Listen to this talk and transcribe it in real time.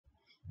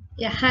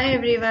Yeah, hi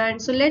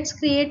everyone. So let's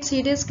create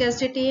CDISC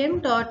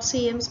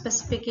SDTM.CM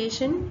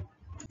specification.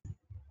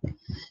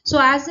 So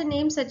as the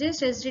name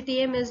suggests,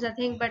 SDTM is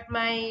nothing but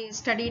my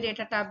study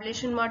data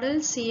tabulation model.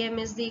 CM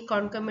is the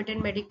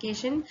concomitant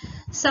medication.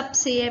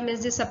 Sub-CM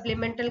is the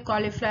supplemental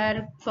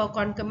qualifier for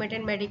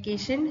concomitant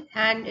medication,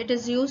 and it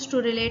is used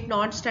to relate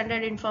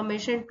non-standard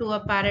information to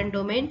a parent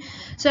domain.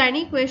 So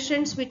any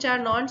questions which are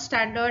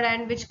non-standard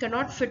and which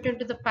cannot fit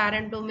into the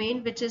parent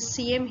domain, which is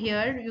CM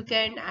here, you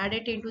can add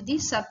it into the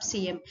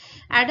sub-CM.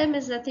 ADAM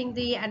is nothing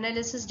the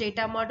analysis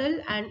data model,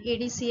 and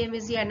ADCM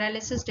is the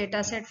analysis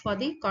data set for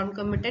the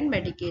concomitant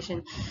medication.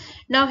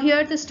 Now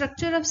here the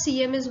structure of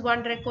CM is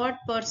one record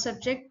per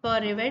subject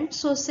per event.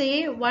 So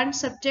say one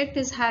subject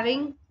is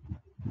having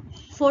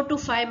 4 to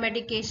 5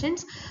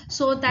 medications,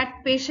 so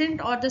that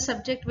patient or the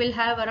subject will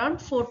have around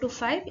 4 to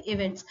 5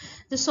 events.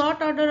 The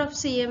sort order of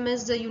CM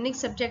is the unique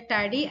subject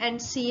ID and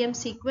CM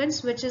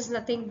sequence, which is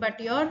nothing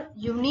but your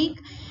unique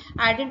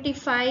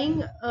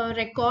identifying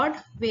record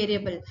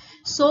variable.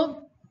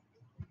 So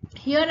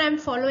here I'm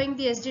following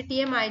the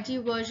SDTM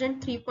IG version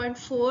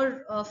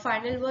 3.4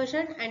 final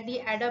version and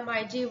the ADAM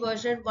IG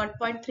version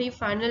 1.3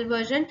 final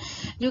version.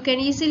 You can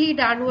easily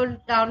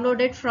download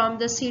it from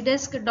the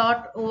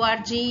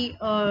cdisk.org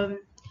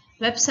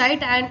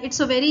website, and it's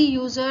a very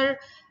user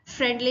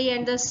friendly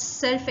and the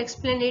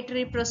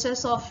self-explanatory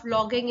process of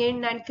logging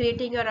in and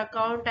creating your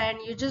account, and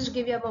you just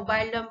give your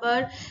mobile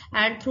number,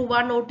 and through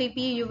one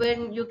OTP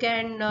you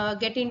can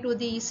get into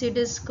the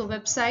CDISC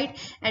website,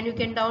 and you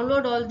can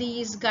download all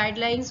these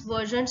guidelines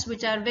versions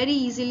which are very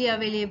easily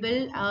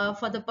available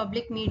for the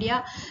public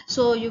media.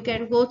 So you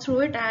can go through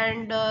it,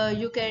 and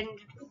you can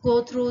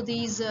go through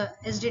these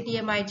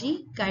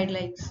SDTM-IG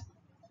guidelines.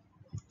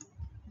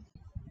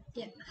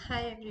 Yeah,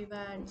 hi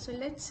everyone. So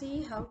let's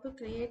see how to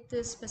create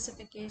the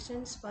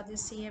specifications for the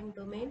CM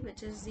domain,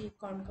 which is the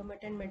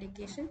concomitant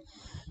medication.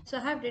 So I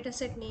have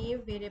dataset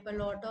name,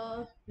 variable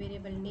order,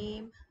 variable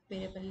name,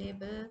 variable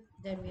label,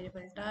 then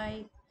variable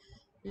type,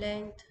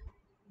 length,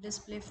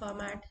 display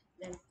format,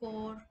 then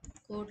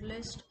code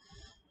list,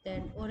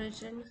 then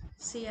origin,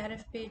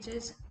 CRF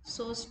pages,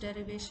 source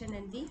derivation,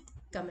 and the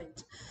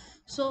comments.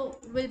 So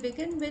we'll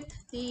begin with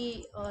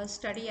the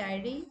study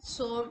ID.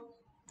 So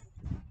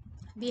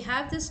we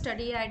have the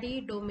study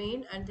ID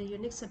domain and the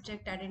unique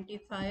subject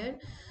identifier.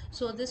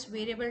 So this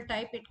variable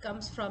type, it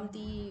comes from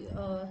the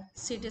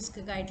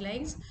CDISC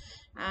guidelines,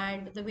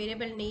 and the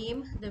variable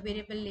name, the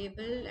variable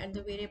label, and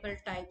the variable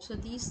type. So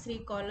these three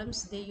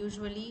columns, they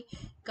usually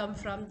come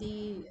from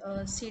the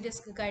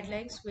CDISC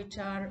guidelines, which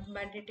are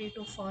mandatory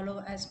to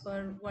follow as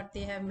per what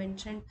they have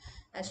mentioned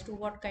as to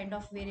what kind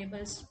of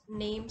variables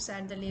names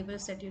and the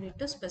labels that you need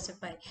to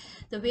specify.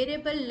 The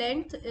variable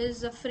length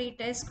is a free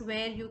test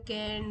where you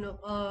can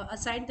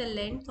assign the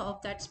length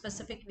of that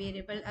specific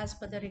variable as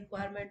per the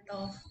requirement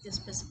of the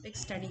specific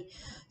study.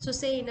 So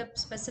say in a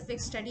specific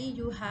study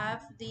you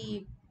have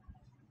the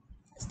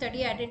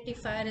study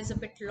identifier is a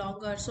bit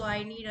longer, so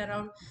I need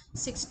around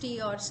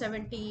 60 or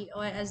 70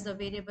 or as the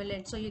variable,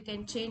 and so you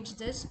can change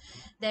this.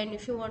 Then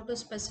if you want to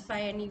specify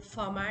any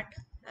format,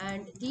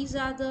 and these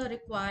are the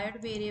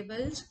required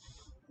variables,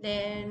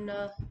 then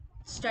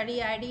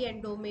study ID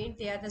and domain,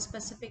 they are the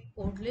specific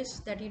code lists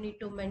that you need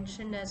to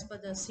mention as per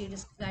the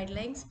CDISC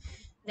guidelines.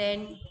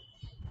 Then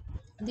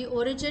the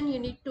origin, you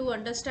need to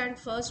understand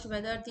first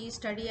whether the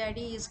study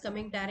ID is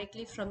coming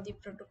directly from the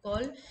protocol.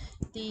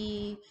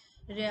 The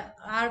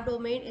our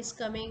domain is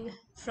coming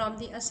from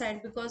the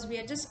assigned, because we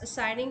are just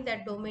assigning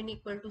that domain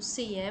equal to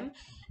CM,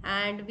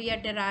 and we are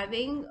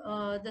deriving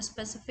the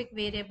specific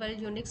variable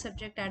unique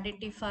subject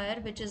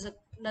identifier, which is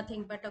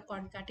nothing but a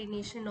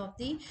concatenation of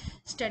the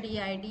study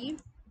ID,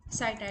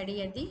 site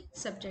ID, and the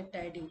subject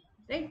ID,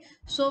 right?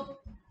 So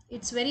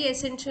it's very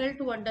essential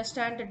to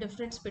understand the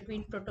difference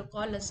between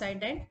protocol,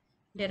 assigned, and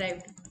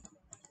derived.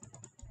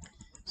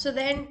 So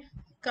then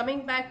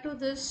coming back to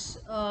this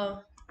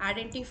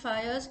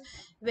identifiers,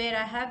 where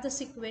I have the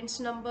sequence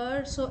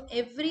number. So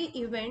every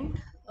event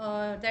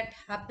that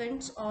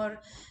happens or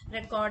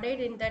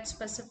recorded in that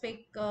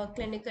specific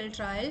clinical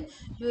trial,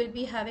 you will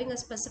be having a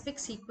specific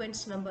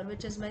sequence number,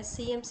 which is my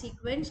CM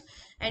sequence.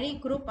 Any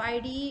group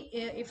ID,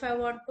 if I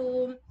want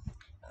to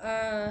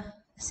uh,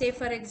 say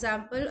for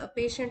example a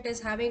patient is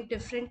having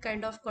different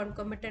kind of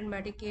concomitant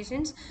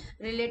medications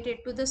related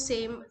to the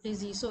same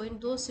disease, so in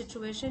those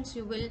situations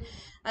you will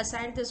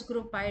assign this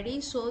group ID,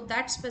 so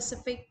that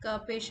specific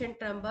patient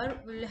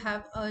number will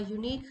have a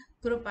unique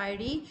group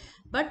ID,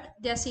 but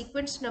their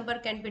sequence number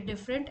can be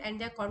different and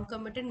their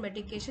concomitant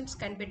medications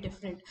can be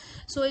different.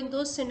 So in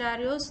those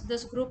scenarios,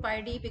 this group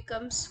ID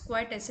becomes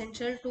quite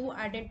essential to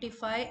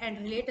identify and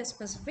relate a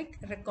specific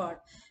record,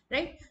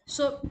 right?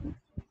 So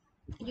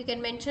you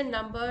can mention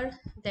number,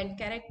 then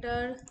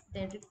character,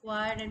 then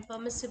required and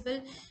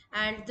permissible,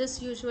 and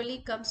this usually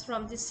comes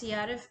from the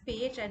CRF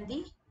page and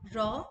the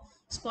raw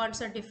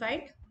sponsor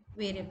defined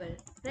variable,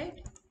 right?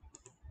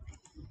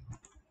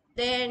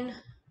 Then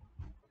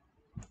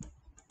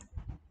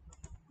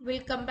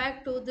we'll come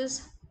back to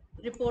this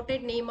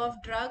reported name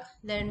of drug,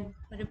 then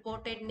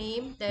reported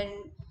name,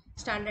 then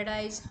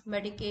standardized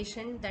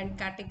medication, then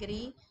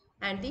category,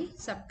 and the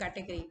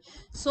subcategory.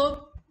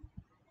 So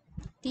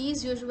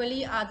these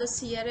usually are the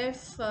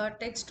CRF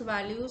text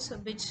values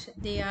which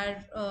they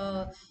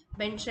are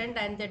mentioned,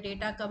 and the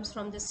data comes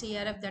from the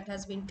CRF that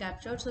has been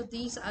captured. So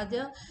these are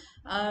the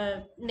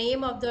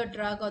name of the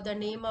drug or the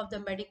name of the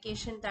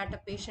medication that a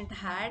patient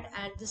had,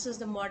 and this is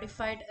the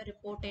modified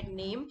reported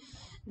name.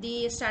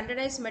 The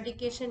standardized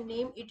medication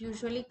name, it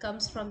usually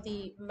comes from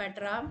the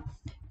MEDRA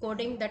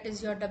coding, that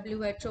is your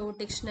WHO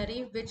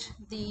dictionary, which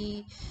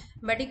the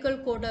medical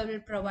coder will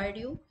provide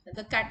you.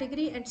 The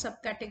category and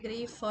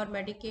subcategory for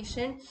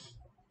medication,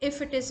 if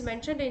it is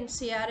mentioned in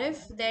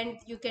CRF, then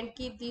you can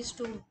keep these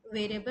two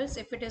variables.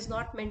 If it is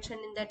not mentioned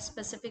in that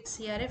specific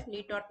CRF,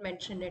 need not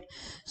mention it.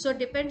 So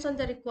depends on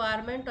the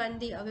requirement and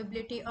the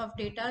availability of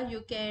data,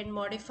 you can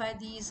modify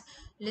these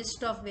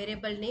list of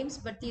variable names,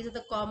 but these are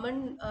the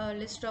common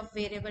list of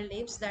variable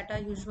names that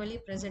are usually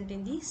present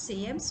in the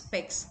CM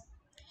specs.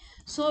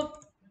 So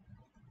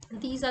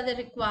these are the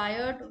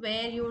required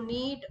where you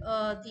need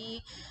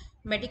the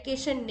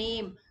medication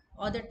name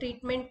or the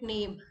treatment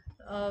name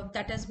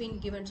that has been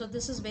given. So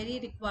this is very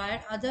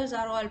required. Others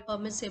are all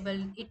permissible.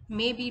 It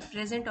may be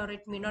present or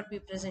it may not be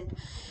present.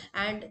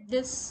 And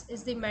this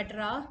is the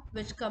MEDRA,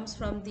 which comes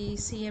from the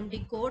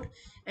CMD code,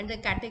 and the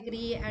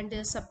category and the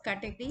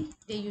subcategory,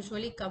 they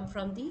usually come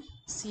from the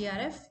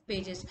CRF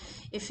pages.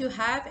 If you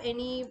have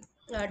any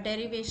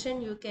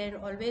derivation, you can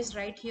always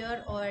write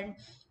here, or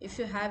if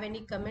you have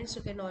any comments,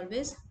 you can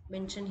always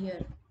mention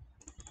here.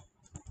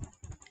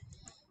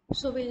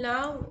 So we'll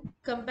now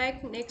come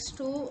back next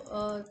to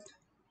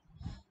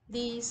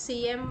the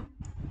CM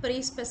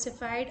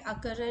pre-specified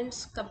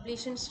occurrence,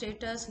 completion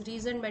status,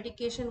 reason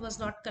medication was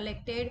not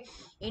collected,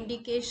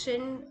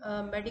 indication,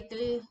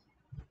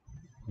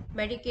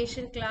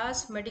 medication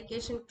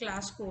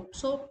class code.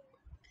 So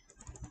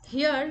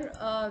here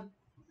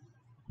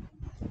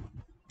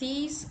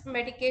these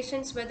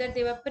medications, whether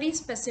they were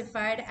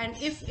pre-specified, and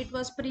if it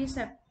was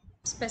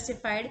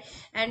pre-specified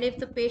and if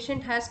the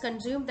patient has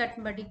consumed that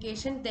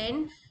medication,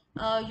 then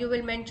you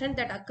will mention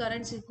that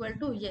occurrence equal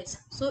to yes.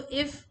 So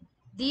if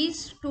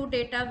these two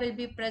data will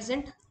be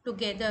present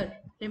together,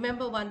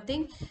 remember one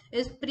thing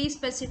is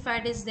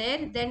pre-specified is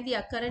there, then the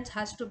occurrence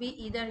has to be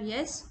either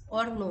yes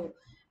or no,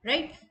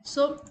 right?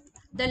 So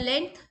the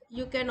length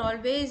you can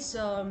always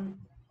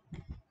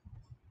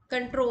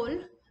control,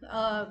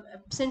 uh,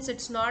 since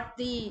it's not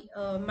the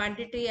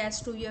mandatory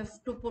as to you have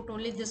to put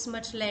only this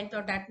much length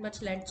or that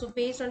much length. So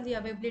based on the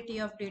availability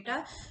of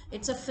data,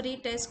 it's a free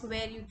test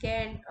where you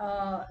can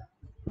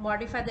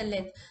modify the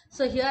length.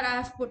 So here I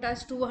have put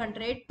as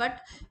 200, but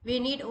we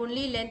need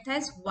only length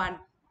as 1,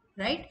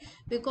 right?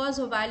 Because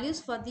the values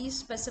for these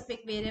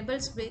specific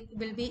variables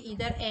will be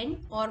either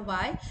n or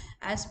y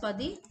as per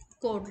the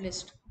code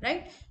list,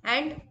 right?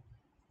 And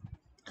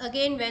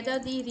again, whether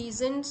the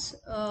reasons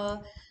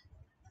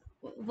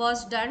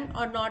was done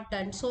or not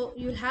done. So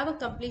you'll have a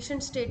completion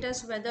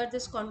status, whether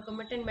this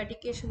concomitant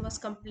medication was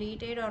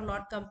completed or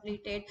not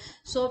completed.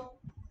 So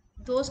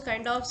those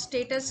kind of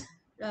status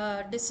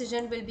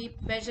decision will be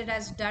measured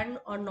as done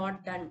or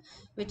not done,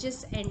 which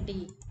is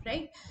ND,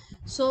 right?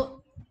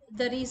 So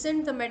the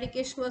reason the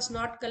medication was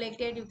not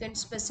collected, you can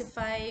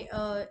specify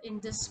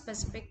in this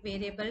specific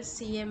variable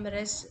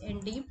CMRES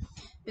ND,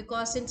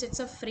 because since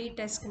it's a free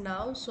test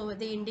now, so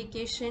the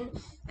indication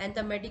and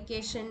the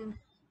medication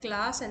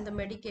class and the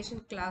medication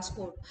class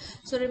code.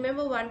 So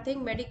remember one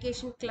thing,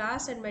 medication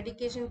class and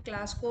medication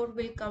class code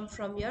will come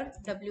from your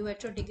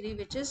WHO degree,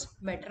 which is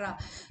MEDRA.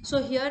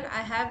 So here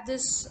I have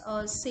this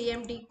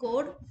CMD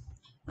code,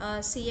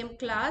 CM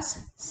class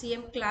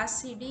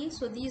CD.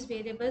 So these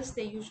variables,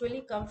 they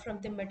usually come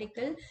from the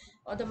medical,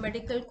 or the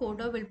medical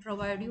coder will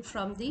provide you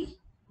from the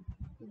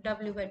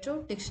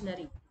WHO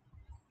dictionary.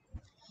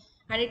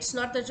 And it's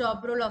not the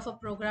job role of a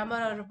programmer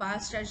or a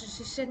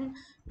biostatistician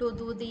to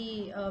do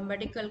the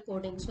medical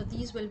coding. So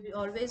these will be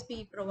always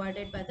be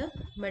provided by the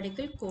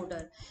medical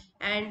coder.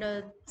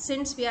 And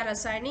since we are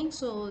assigning,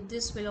 so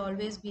this will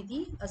always be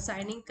the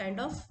assigning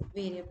kind of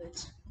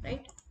variables,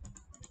 right?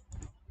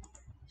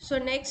 So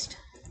next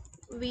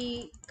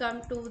we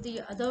come to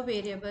the other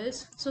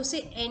variables. So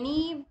say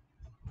any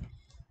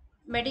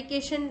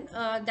medication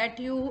that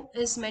you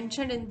is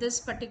mentioned in this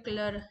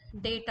particular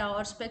data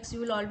or specs, you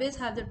will always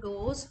have the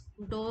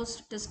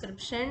dose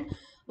description,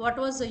 what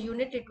was the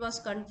unit it was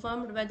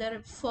confirmed,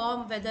 whether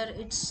form, whether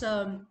it's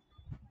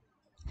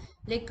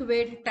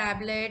liquid,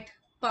 tablet,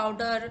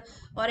 powder,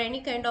 or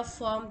any kind of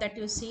form that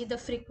you see, the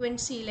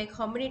frequency, like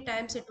how many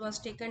times it was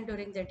taken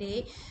during the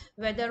day,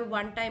 whether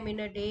one time in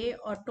a day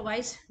or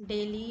twice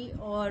daily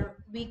or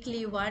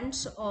weekly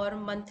once or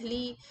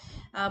monthly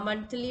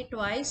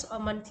twice or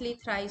monthly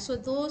thrice. So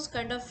those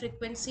kind of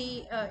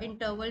frequency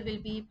interval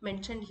will be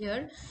mentioned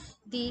here.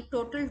 The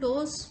total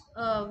dose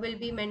will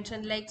be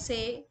mentioned, like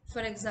say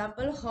for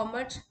example how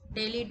much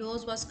daily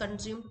dose was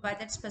consumed by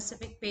that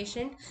specific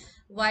patient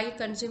while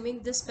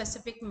consuming this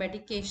specific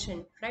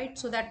medication, right?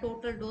 So that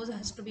total dose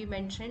has to be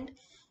mentioned.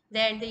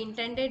 Then the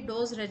intended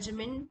dose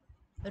regimen,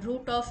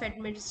 route of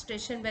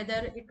administration,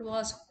 whether it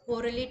was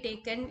orally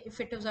taken, if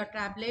it was a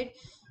tablet,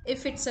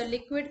 if it's a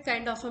liquid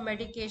kind of a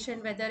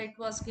medication, whether it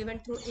was given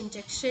through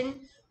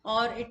injection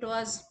or it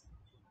was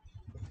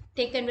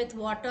taken with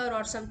water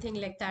or something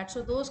like that.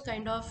 So those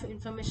kind of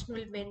information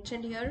will be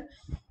mentioned here.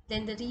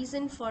 Then the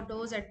reason for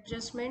dose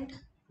adjustment,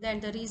 then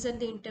the reason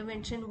the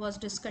intervention was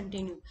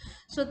discontinued.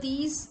 So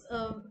these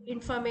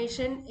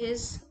information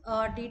is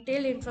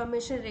detailed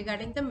information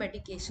regarding the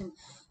medication.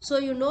 So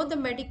you know the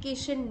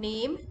medication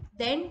name,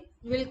 then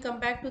you will come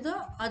back to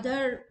the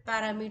other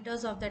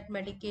parameters of that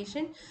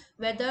medication,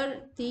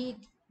 whether the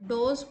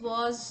dose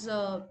was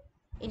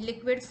in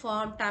liquid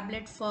form,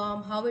 tablet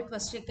form, how it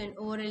was taken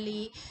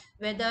orally,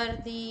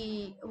 whether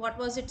the what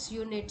was its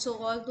unit. So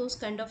all those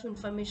kind of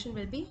information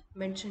will be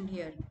mentioned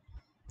here.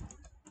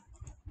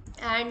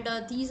 And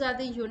these are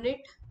the unit,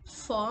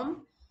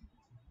 form,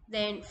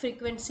 then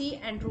frequency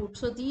and route.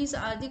 So these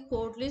are the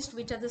code list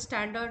which are the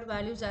standard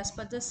values as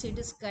per the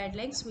CDISC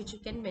guidelines, which you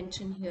can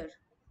mention here.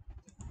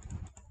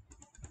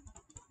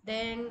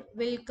 Then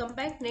we'll come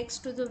back next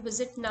to the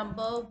visit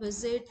number,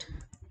 visit,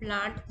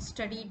 plant,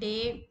 study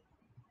day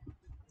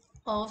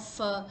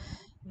of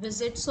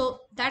visit. So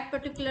that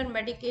particular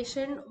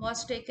medication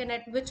was taken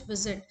at which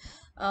visit,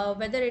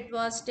 whether it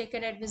was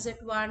taken at visit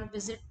 1,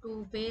 visit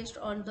 2, based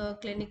on the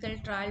clinical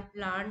trial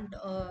planned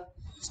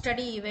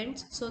study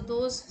events. So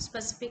those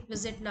specific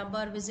visit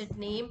number, visit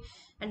name,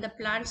 and the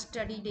planned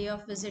study day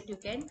of visit you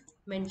can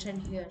mention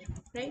here,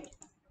 right?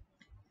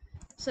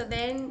 So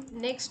then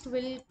next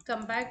we'll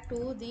come back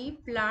to the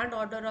planned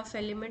order of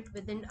element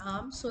within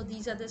ARM. So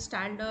these are the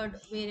standard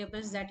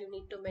variables that you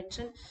need to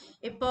mention.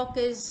 Epoch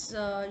is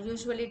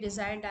usually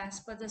designed as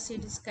per the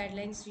CDISC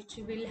guidelines, which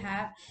you will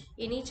have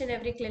in each and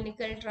every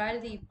clinical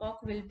trial. The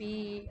epoch will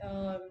be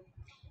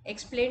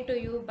explained to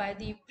you by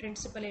the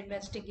principal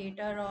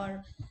investigator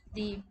or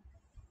the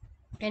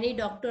any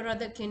doctor or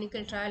the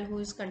clinical trial who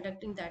is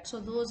conducting that. So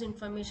those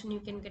information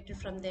you can get it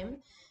from them.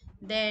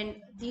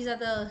 Then these are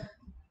the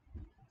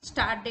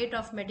start date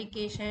of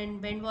medication,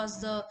 when was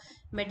the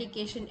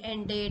medication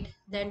end date,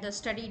 then the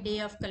study day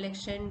of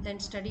collection, then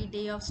study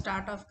day of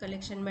start of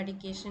collection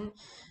medication,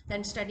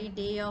 then study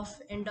day of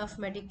end of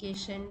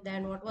medication,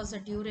 then what was the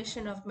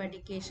duration of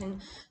medication,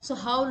 so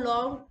how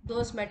long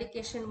those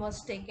medication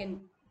was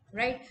taken,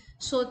 right?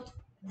 So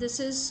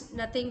this is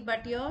nothing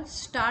but your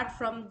start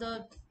from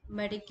the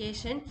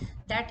medication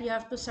that you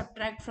have to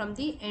subtract from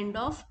the end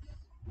of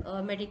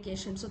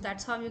medication. So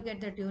that's how you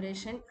get the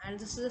duration, and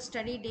this is a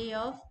study day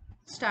of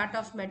start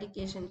of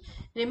medication.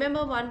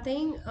 Remember one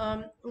thing,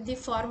 the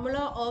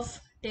formula of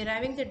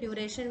deriving the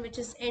duration, which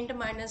is end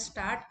minus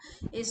start,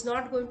 is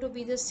not going to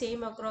be the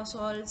same across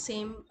all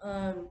same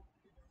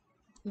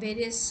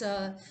various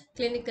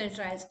clinical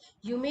trials.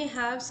 You may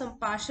have some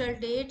partial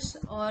dates,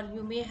 or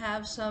you may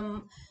have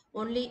some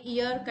only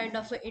year kind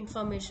of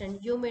information.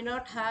 You may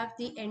not have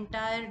the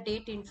entire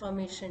date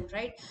information,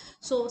 right?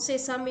 So say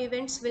some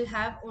events will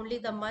have only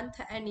the month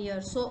and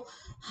year. So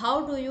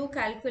how do you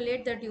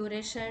calculate the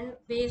duration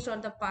based on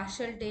the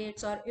partial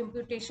dates or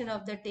imputation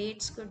of the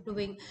dates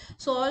doing?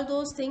 So all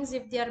those things,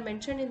 if they are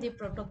mentioned in the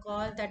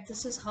protocol, that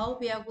this is how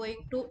we are going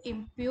to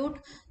impute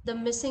the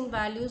missing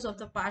values of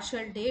the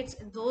partial dates,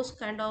 those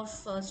kind of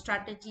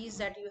strategies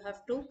that you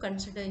have to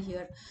consider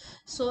here.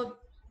 So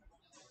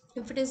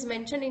if it is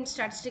mentioned in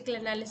statistical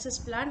analysis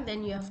plan,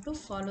 then you have to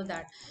follow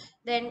that.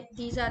 Then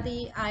these are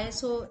the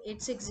ISO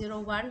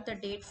 8601, the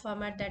date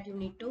format that you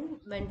need to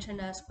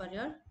mention as per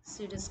your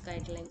CDISC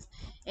guidelines.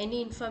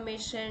 Any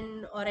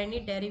information or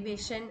any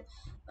derivation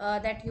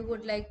that you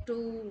would like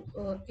to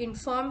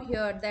inform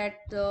here, that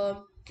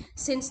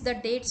since the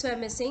dates were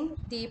missing,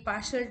 the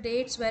partial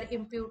dates were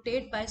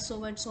imputed by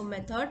so and so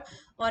method,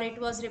 or it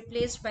was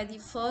replaced by the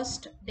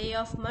first day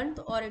of month,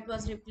 or it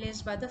was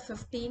replaced by the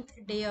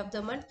 15th day of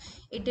the month.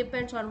 It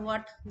depends on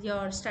what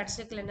your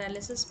statistical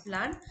analysis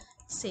plan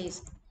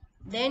says.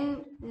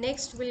 Then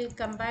next we'll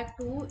come back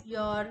to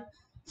your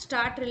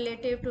start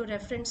relative to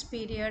reference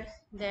period,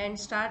 then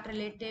start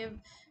relative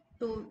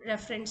to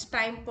reference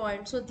time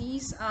point. So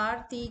these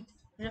are the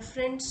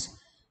reference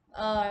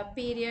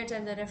periods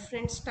and the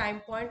reference time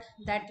point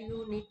that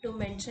you need to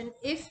mention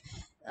if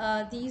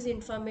these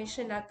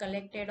information are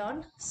collected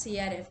on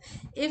CRF.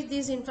 If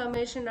these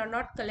information are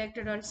not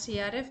collected on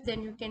CRF,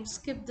 then you can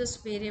skip this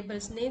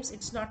variables names.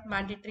 It's not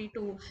mandatory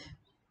to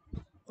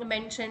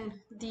mention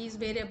these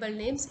variable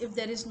names if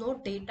there is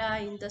no data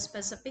in the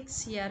specific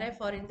CRF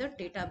or in the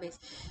database.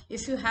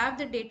 If you have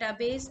the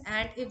database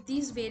and if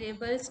these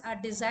variables are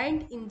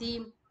designed in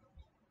the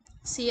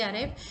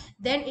CRF,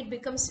 then it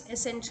becomes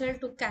essential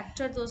to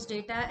capture those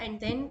data, and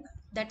then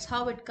that's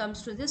how it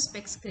comes to the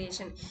specs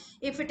creation.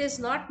 If it is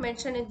not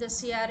mentioned in the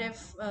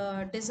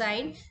CRF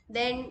design,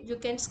 then you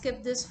can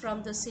skip this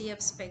from the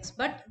CF specs.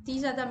 But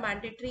these are the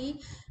mandatory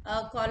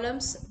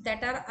columns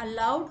that are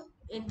allowed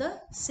in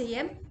the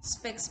CM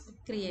specs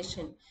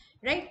creation,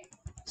 right?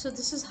 So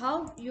this is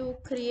how you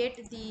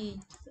create the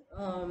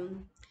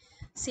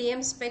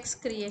CM specs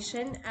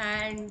creation.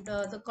 And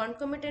the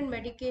concomitant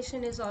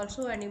medication is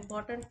also an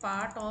important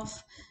part of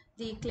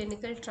the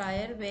clinical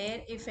trial,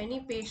 where if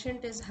any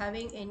patient is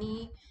having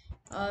any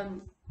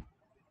um,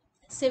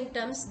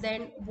 symptoms,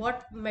 then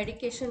what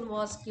medication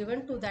was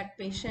given to that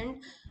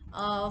patient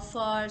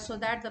for so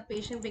that the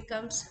patient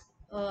becomes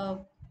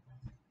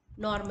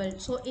normal.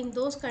 So in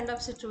those kind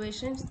of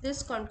situations,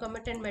 this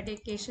concomitant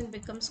medication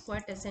becomes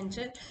quite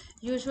essential.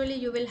 Usually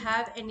you will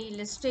have any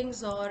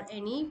listings or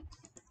any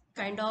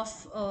kind of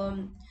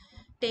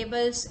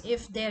tables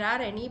if there are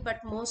any, but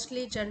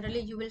mostly generally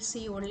you will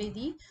see only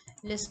the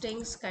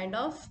listings kind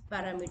of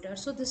parameters.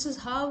 So this is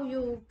how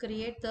you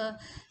create the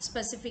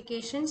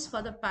specifications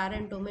for the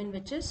parent domain,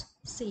 which is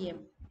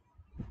CM.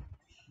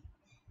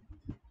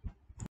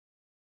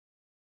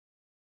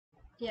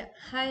 Yeah,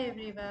 hi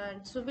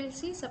everyone. So we'll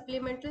see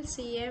supplemental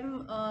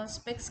CM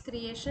specs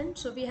creation.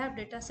 So we have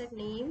dataset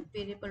name,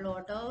 variable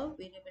order,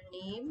 variable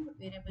name,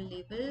 variable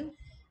label,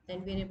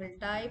 then variable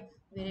type,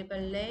 variable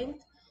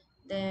length,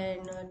 then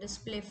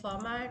display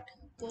format,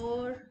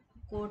 core,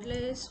 code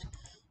list,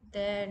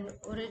 then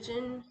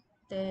origin,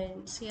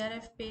 then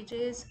CRF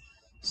pages,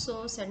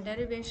 source and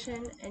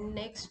derivation, and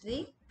next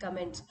the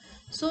comments.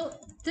 So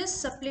this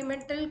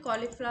supplemental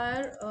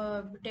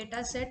qualifier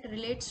data set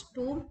relates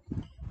to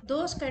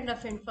those kind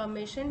of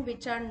information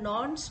which are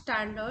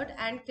non-standard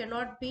and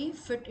cannot be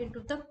fit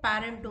into the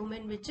parent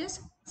domain, which is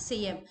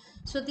CM.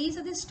 So these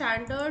are the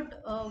standard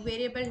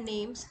variable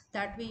names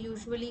that we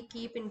usually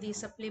keep in the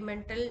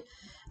supplemental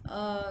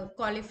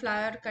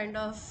qualifier kind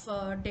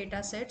of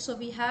data set. So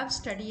we have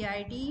study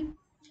ID,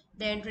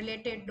 then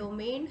related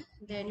domain,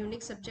 then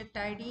unique subject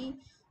ID,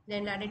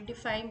 then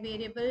identifying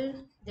variable,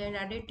 then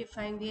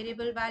identifying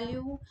variable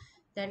value,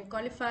 then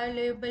qualifier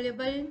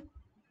label,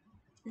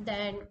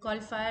 then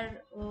qualifier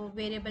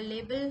variable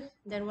label,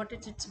 then what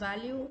is its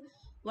value,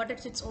 what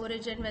is its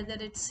origin, whether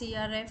it's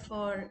CRF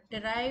or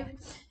derived,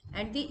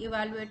 and the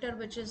evaluator,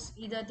 which is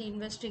either the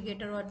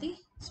investigator or the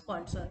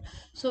sponsor.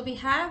 So we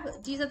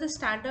have, these are the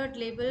standard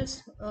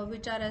labels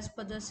which are as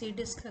per the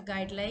CDISC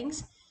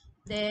guidelines.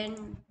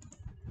 Then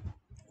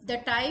the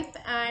type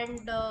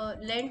and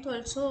length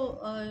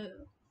also,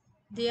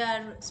 they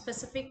are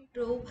specific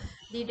to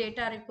the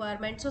data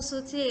requirement. So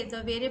say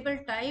the variable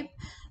type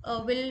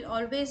will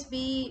always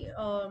be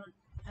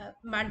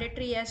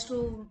mandatory as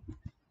to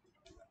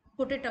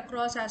put it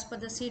across as per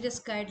the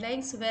CDISC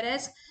guidelines,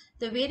 whereas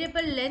the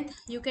variable length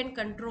you can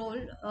control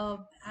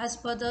as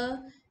per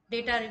the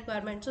data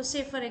requirement. So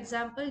say for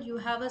example you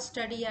have a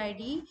study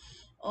ID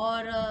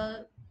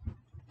or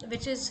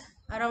which is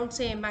around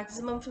say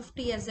maximum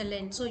 50 as a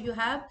length. So you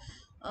have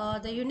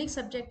the unique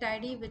subject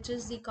ID, which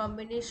is the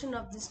combination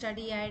of the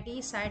study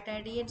ID, site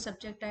ID and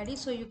subject ID.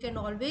 So you can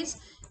always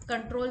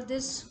control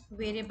this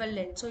variable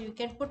length. So you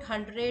can put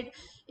 100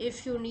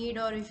 if you need,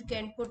 or if you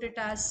can put it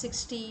as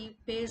 60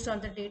 based on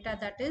the data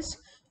that is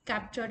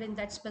captured in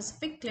that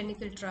specific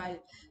clinical trial.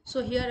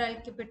 So here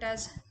I'll keep it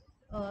as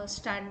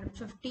standard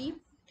 50.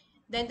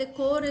 Then the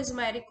core is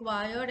my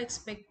required,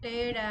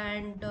 expected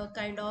and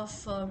kind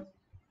of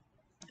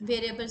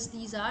variables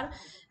these are,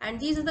 and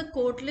these are the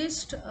code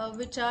list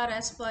which are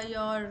as per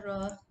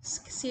your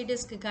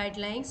CDISC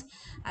guidelines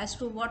as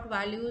to what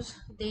values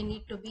they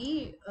need to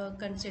be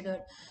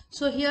considered.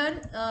 So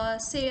here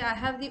say I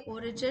have the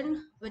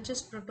origin, which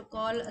is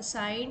protocol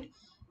assigned.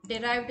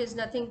 Derived is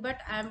nothing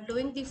but I'm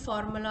doing the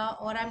formula,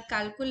 or I'm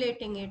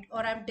calculating it,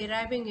 or I'm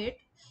deriving it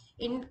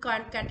in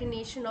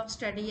concatenation of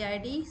study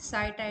ID,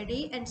 site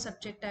ID and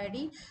subject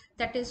ID.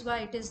 That is why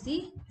it is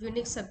the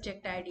unique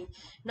subject ID.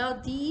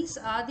 Now these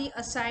are the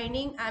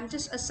assigning, I'm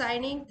just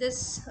assigning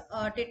this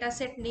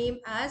dataset name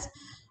as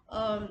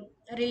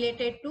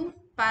related to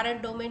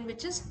parent domain,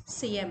 which is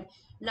CM.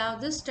 Now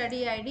this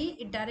study ID,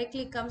 it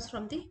directly comes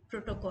from the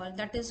protocol.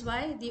 That is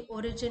why the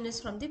origin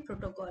is from the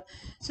protocol.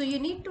 So you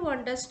need to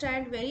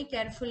understand very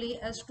carefully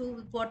as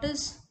to what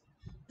is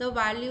the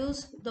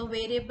values the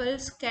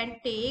variables can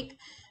take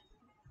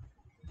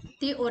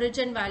the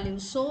origin value.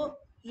 So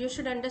you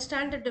should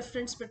understand the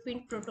difference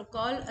between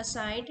protocol,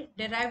 assigned.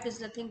 Derived is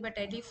nothing but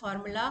any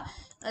formula.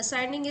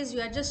 Assigning is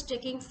you are just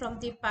taking from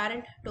the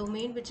parent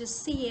domain, which is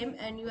CM,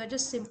 and you are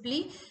just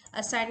simply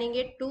assigning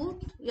it to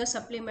your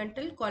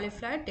supplemental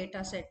qualifier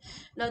data set.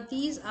 Now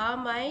these are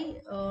my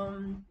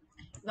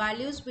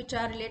values which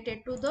are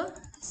related to the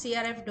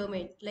CRF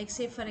domain, like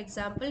say for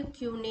example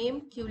Q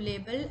name, Q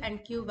label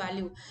and Q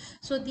value.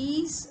 So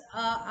these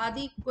are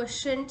the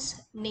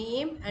questions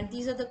name and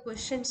these are the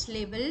questions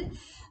label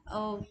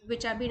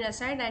which have been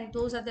assigned, and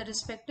those are the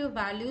respective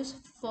values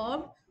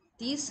for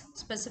these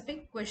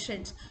specific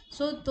questions.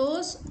 So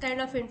those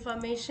kind of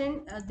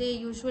information they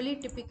usually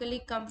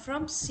typically come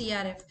from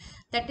CRF.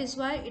 That is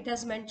why it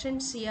has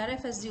mentioned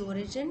CRF as the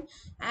origin.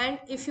 And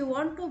if you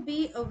want to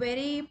be a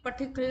very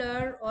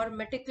particular or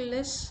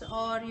meticulous,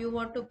 or you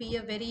want to be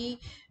a very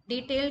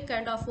detailed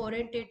kind of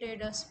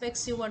orientated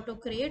specs you want to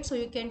create, so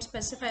you can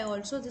specify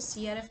also the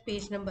CRF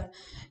page number.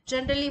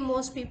 Generally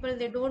most people,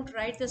 they don't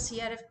write the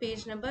CRF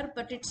page number,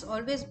 but it's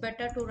always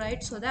better to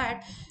write so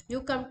that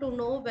you come to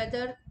know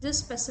whether this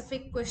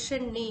specific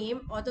question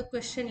name or the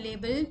question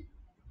label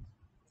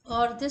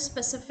or this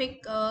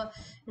specific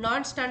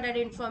non-standard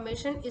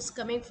information is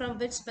coming from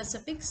which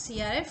specific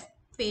CRF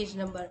page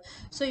number.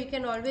 So you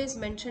can always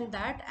mention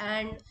that,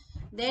 and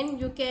then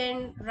you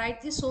can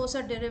write the source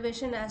or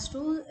derivation as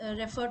to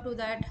refer to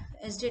that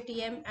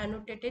SDTM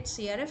annotated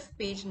CRF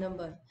page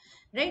number,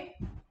 right?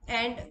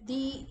 And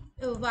the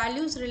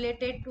values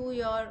related to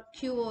your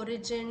Q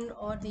origin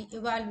or the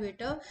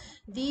evaluator,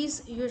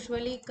 these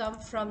usually come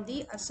from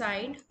the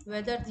assigned,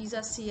 whether these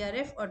are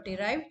CRF or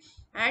derived,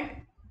 and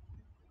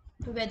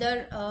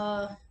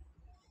whether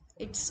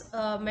it's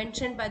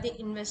mentioned by the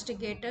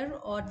investigator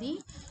or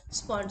the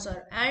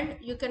sponsor. And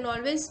you can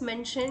always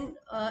mention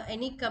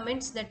any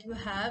comments that you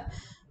have.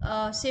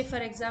 Say for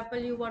example,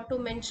 you want to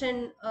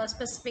mention a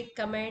specific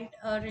comment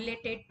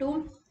related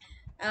to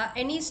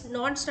any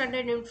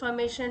non-standard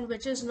information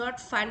which is not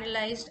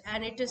finalized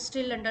and it is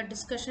still under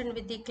discussion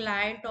with the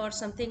client or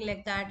something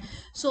like that.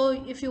 So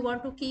if you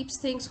want to keep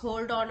things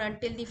hold on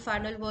until the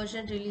final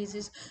version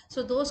releases,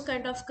 so those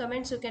kind of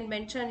comments you can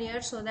mention here,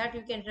 so that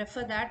you can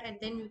refer that and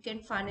then you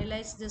can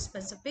finalize this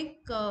specific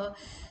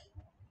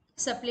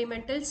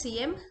supplemental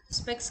CM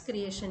specs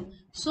creation.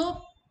 So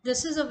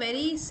this is a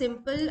very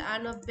simple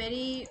and a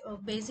very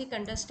basic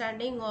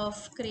understanding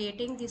of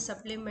creating the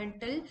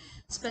supplemental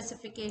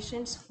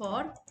specifications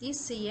for the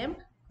CM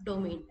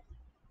domain.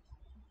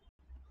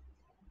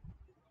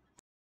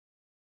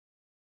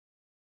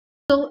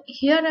 So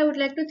here I would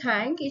like to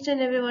thank each and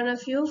every one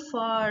of you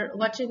for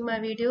watching my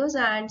videos,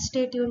 and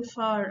stay tuned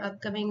for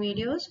upcoming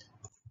videos.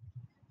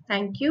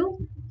 Thank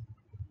you.